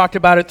just talked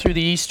about it through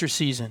the Easter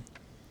season.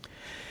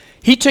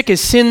 He took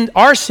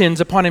our sins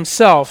upon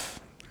himself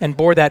and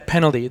bore that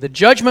penalty. The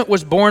judgment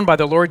was borne by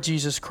the Lord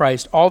Jesus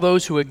Christ. All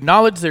those who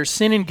acknowledge their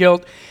sin and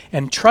guilt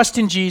and trust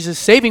in Jesus'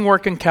 saving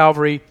work in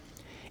Calvary,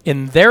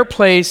 in their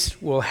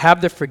place will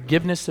have the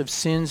forgiveness of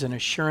sins and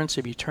assurance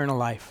of eternal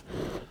life.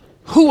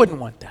 Who wouldn't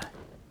want that?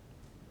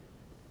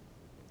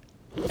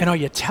 And are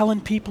you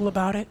telling people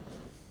about it?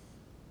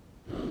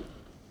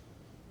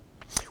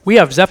 We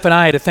have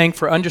Zephaniah to thank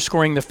for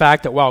underscoring the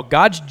fact that while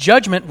God's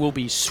judgment will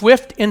be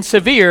swift and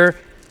severe,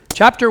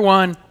 chapter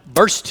 1,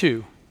 verse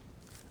 2,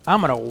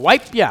 I'm going to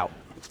wipe you out.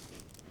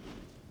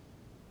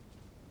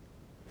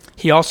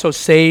 He also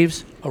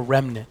saves a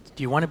remnant.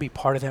 Do you want to be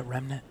part of that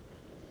remnant?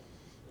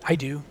 I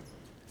do.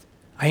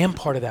 I am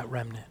part of that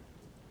remnant.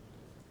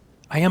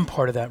 I am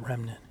part of that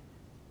remnant.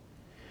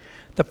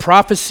 The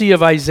prophecy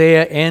of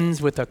Isaiah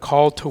ends with a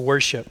call to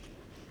worship.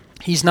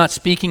 He's not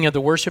speaking of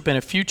the worship in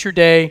a future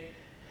day.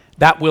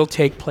 That will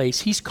take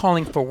place. He's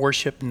calling for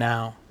worship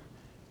now.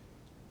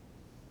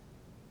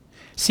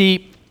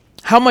 See,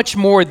 how much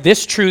more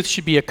this truth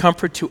should be a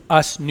comfort to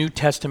us New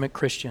Testament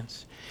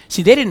Christians.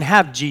 See, they didn't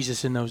have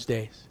Jesus in those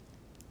days.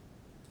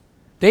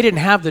 They didn't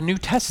have the New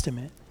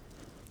Testament.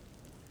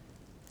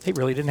 They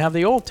really didn't have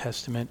the Old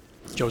Testament.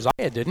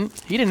 Josiah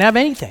didn't. He didn't have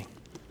anything.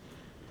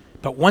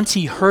 But once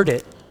he heard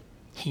it,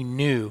 he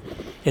knew.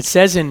 It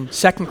says in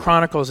 2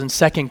 Chronicles and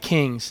 2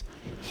 Kings,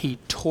 he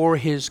tore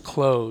his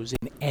clothes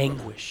in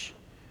anguish.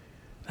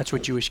 That's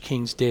what Jewish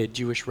kings did,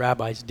 Jewish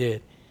rabbis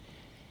did.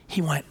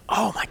 He went,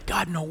 oh my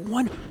God, no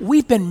wonder.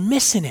 We've been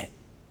missing it.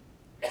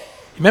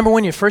 Remember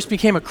when you first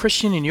became a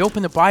Christian and you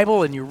open the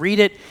Bible and you read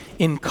it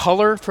in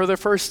color for the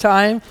first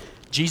time?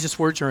 Jesus'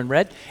 words are in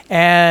red.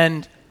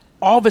 And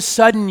all of a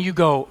sudden you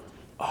go,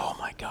 oh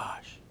my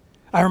gosh.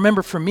 I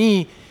remember for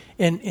me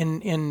in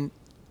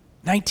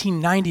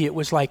 1990, it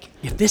was like,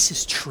 if this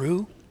is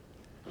true,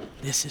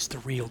 this is the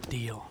real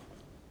deal.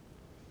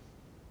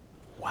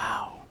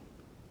 Wow.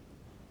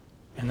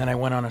 And then I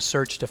went on a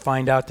search to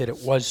find out that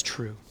it was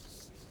true.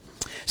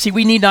 See,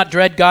 we need not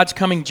dread God's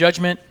coming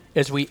judgment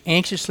as we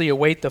anxiously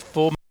await the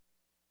full.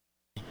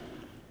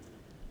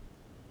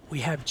 We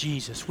have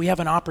Jesus. We have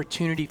an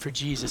opportunity for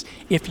Jesus.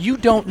 If you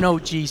don't know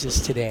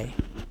Jesus today,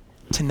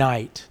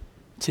 tonight,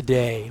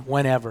 today,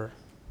 whenever,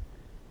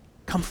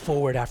 come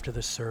forward after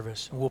the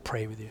service and we'll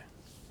pray with you.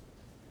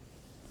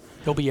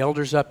 There'll be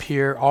elders up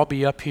here. I'll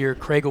be up here.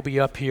 Craig will be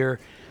up here.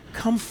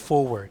 Come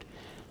forward.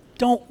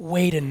 Don't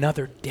wait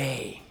another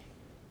day.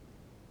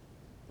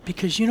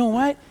 Because you know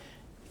what?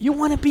 You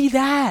want to be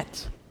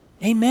that.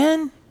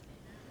 Amen?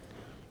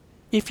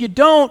 If you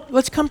don't,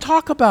 let's come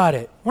talk about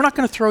it. We're not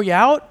going to throw you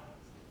out.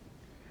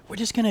 We're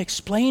just going to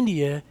explain to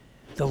you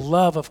the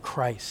love of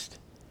Christ.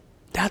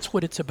 That's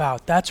what it's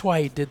about. That's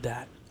why he did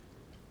that.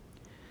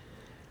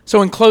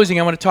 So in closing,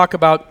 I want to talk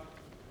about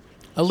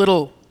a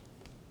little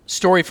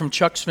story from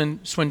Chuck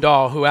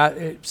Swindoll,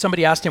 who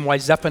somebody asked him why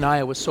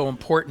Zephaniah was so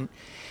important.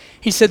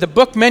 He said, the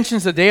book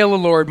mentions the day of the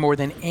Lord more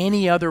than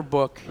any other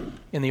book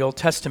in the Old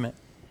Testament,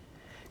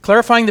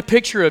 clarifying the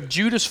picture of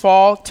Judah's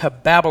fall to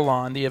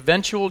Babylon, the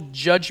eventual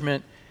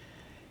judgment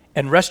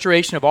and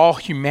restoration of all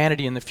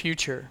humanity in the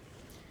future.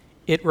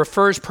 It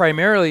refers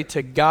primarily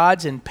to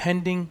God's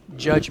impending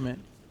judgment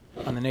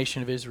on the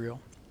nation of Israel.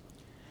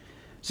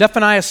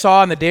 Zephaniah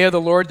saw in the day of the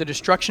Lord the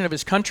destruction of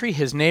his country,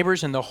 his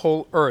neighbors, and the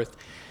whole earth.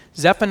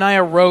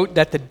 Zephaniah wrote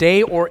that the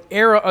day or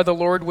era of the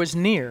Lord was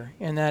near,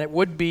 and that it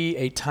would be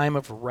a time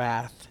of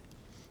wrath,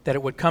 that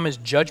it would come as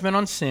judgment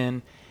on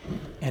sin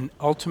and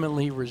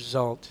ultimately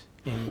result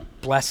in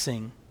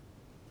blessing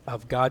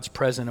of God's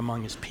presence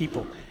among his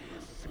people.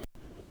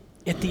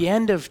 At the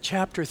end of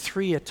chapter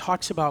 3, it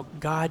talks about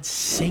God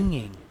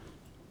singing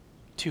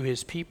to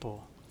his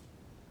people.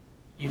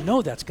 You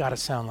know that's got to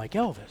sound like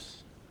Elvis.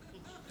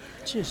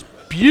 It's just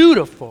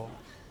beautiful.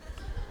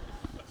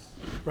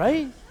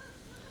 Right?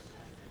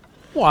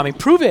 Well, I mean,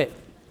 prove it.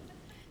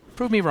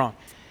 Prove me wrong.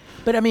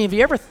 But I mean, have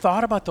you ever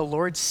thought about the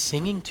Lord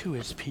singing to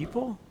his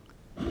people?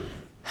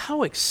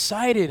 How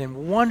excited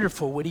and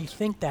wonderful would he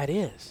think that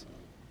is?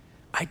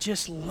 I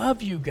just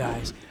love you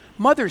guys.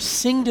 Mothers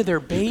sing to their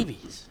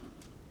babies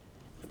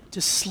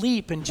to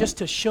sleep and just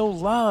to show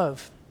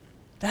love.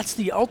 That's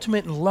the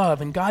ultimate in love,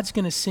 and God's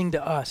going to sing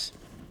to us.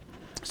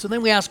 So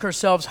then we ask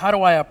ourselves, how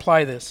do I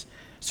apply this?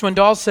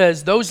 Swindoll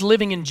says, those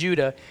living in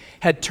Judah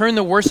had turned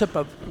the worship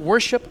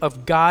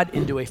of God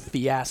into a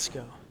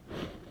fiasco.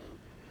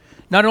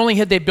 Not only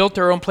had they built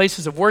their own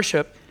places of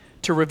worship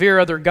to revere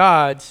other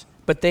gods,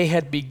 but they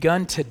had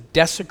begun to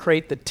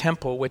desecrate the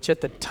temple, which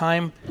at the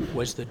time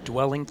was the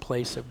dwelling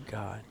place of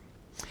God.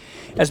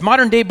 As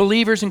modern-day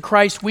believers in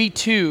Christ, we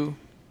too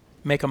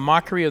make a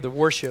mockery of the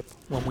worship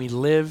when we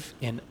live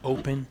in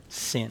open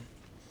sin.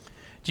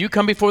 Do you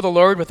come before the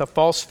Lord with a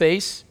false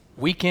face,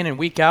 week in and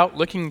week out,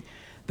 looking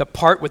the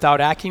part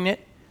without acting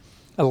it?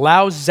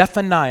 Allow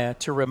Zephaniah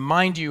to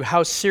remind you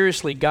how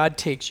seriously God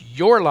takes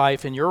your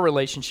life and your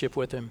relationship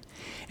with him.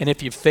 And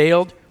if you've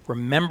failed,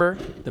 remember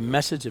the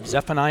message of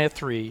Zephaniah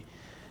 3.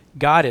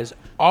 God is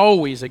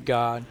always a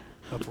God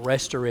of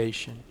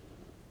restoration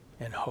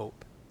and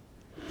hope.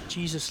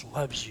 Jesus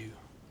loves you.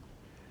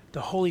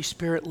 The Holy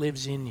Spirit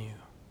lives in you.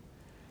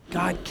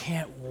 God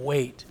can't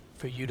wait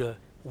for you to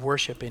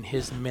worship in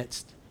his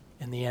midst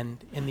in the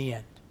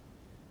end.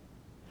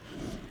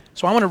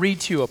 So I want to read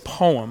to you a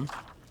poem,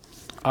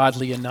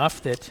 oddly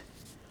enough, that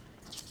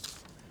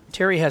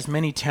Terry has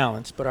many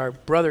talents, but our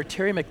brother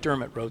Terry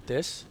McDermott wrote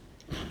this,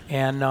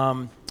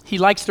 and He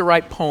likes to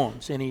write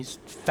poems, and he's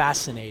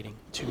fascinating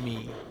to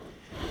me.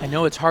 I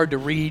know it's hard to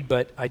read,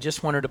 but I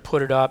just wanted to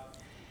put it up.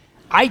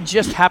 I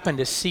just happened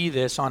to see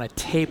this on a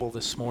table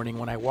this morning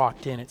when I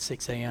walked in at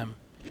 6 a.m.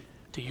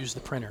 to use the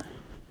printer.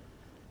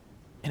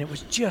 And it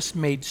was just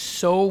made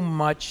so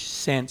much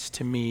sense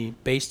to me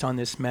based on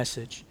this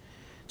message.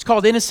 It's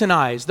called Innocent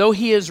Eyes. Though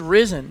he is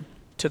risen,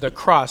 to the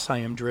cross I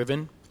am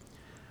driven.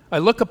 I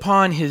look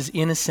upon his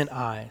innocent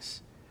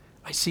eyes.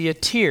 I see a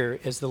tear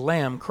as the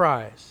lamb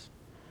cries.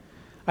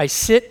 I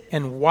sit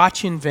and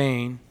watch in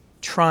vain,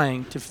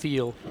 trying to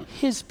feel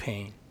his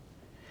pain.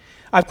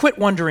 I've quit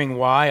wondering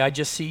why, I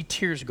just see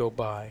tears go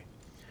by.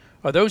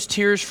 Are those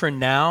tears for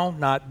now,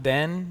 not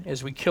then,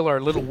 as we kill our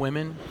little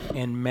women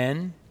and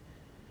men?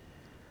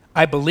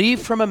 I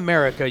believe from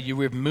America you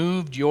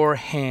removed your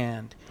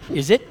hand.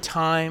 Is it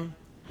time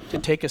to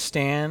take a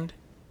stand?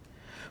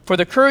 For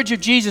the courage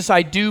of Jesus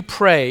I do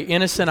pray,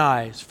 innocent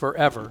eyes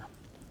forever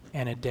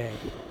and a day.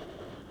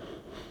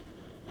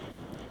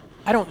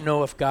 I don't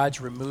know if God's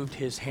removed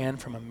his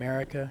hand from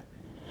America,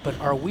 but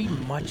are we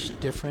much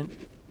different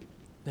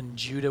than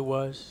Judah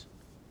was?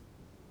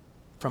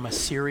 From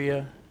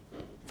Assyria,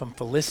 from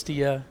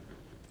Philistia?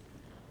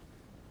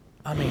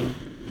 I mean,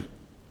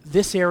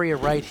 this area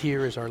right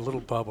here is our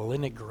little bubble.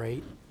 Isn't it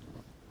great?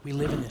 We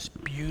live in this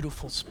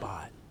beautiful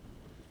spot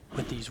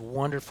with these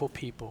wonderful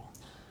people.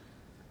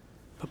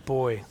 But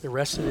boy, the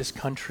rest of this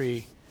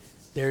country,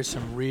 there's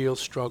some real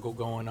struggle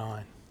going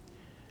on.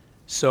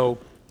 So,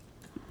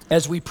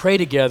 as we pray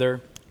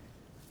together,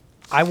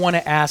 I want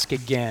to ask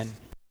again,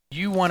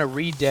 you want to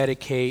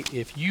rededicate,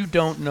 if you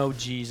don't know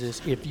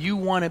Jesus, if you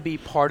want to be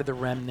part of the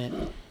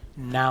remnant,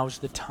 now's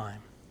the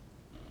time.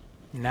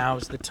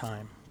 Now's the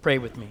time. Pray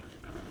with me.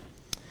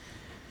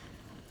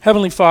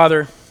 Heavenly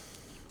Father,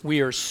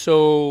 we are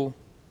so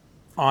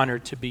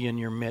honored to be in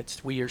your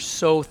midst. We are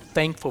so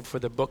thankful for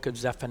the book of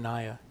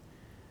Zephaniah.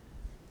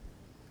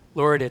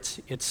 Lord,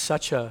 it's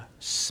such a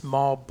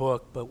small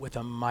book, but with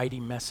a mighty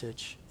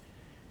message.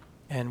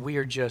 And we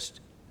are just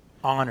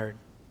honored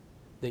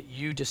that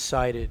you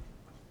decided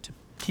to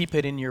keep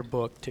it in your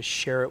book, to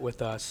share it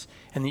with us,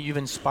 and that you've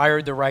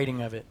inspired the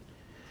writing of it.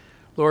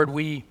 Lord,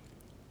 we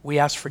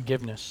ask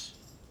forgiveness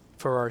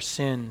for our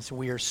sins.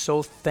 We are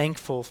so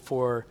thankful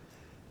for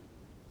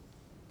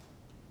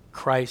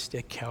Christ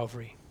at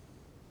Calvary,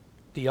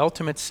 the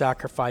ultimate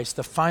sacrifice,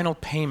 the final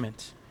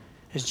payment.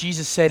 As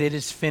Jesus said, it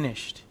is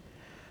finished.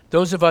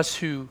 Those of us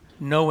who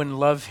know and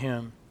love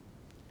him,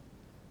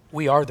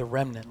 we are the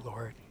remnant,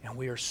 Lord, and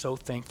we are so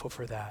thankful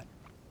for that.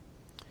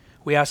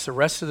 We ask the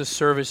rest of the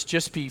service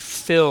just be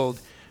filled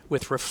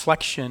with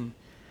reflection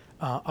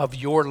of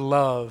your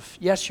love.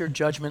 Yes, your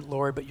judgment,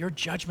 Lord, but your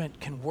judgment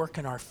can work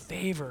in our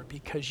favor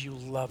because you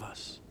love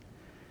us.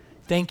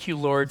 Thank you,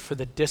 Lord, for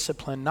the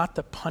discipline, not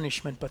the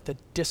punishment, but the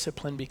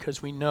discipline,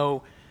 because we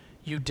know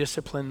you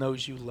discipline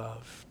those you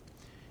love.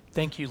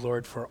 Thank you,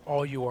 Lord, for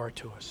all you are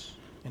to us.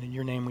 And in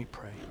your name we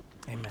pray.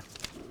 Amen.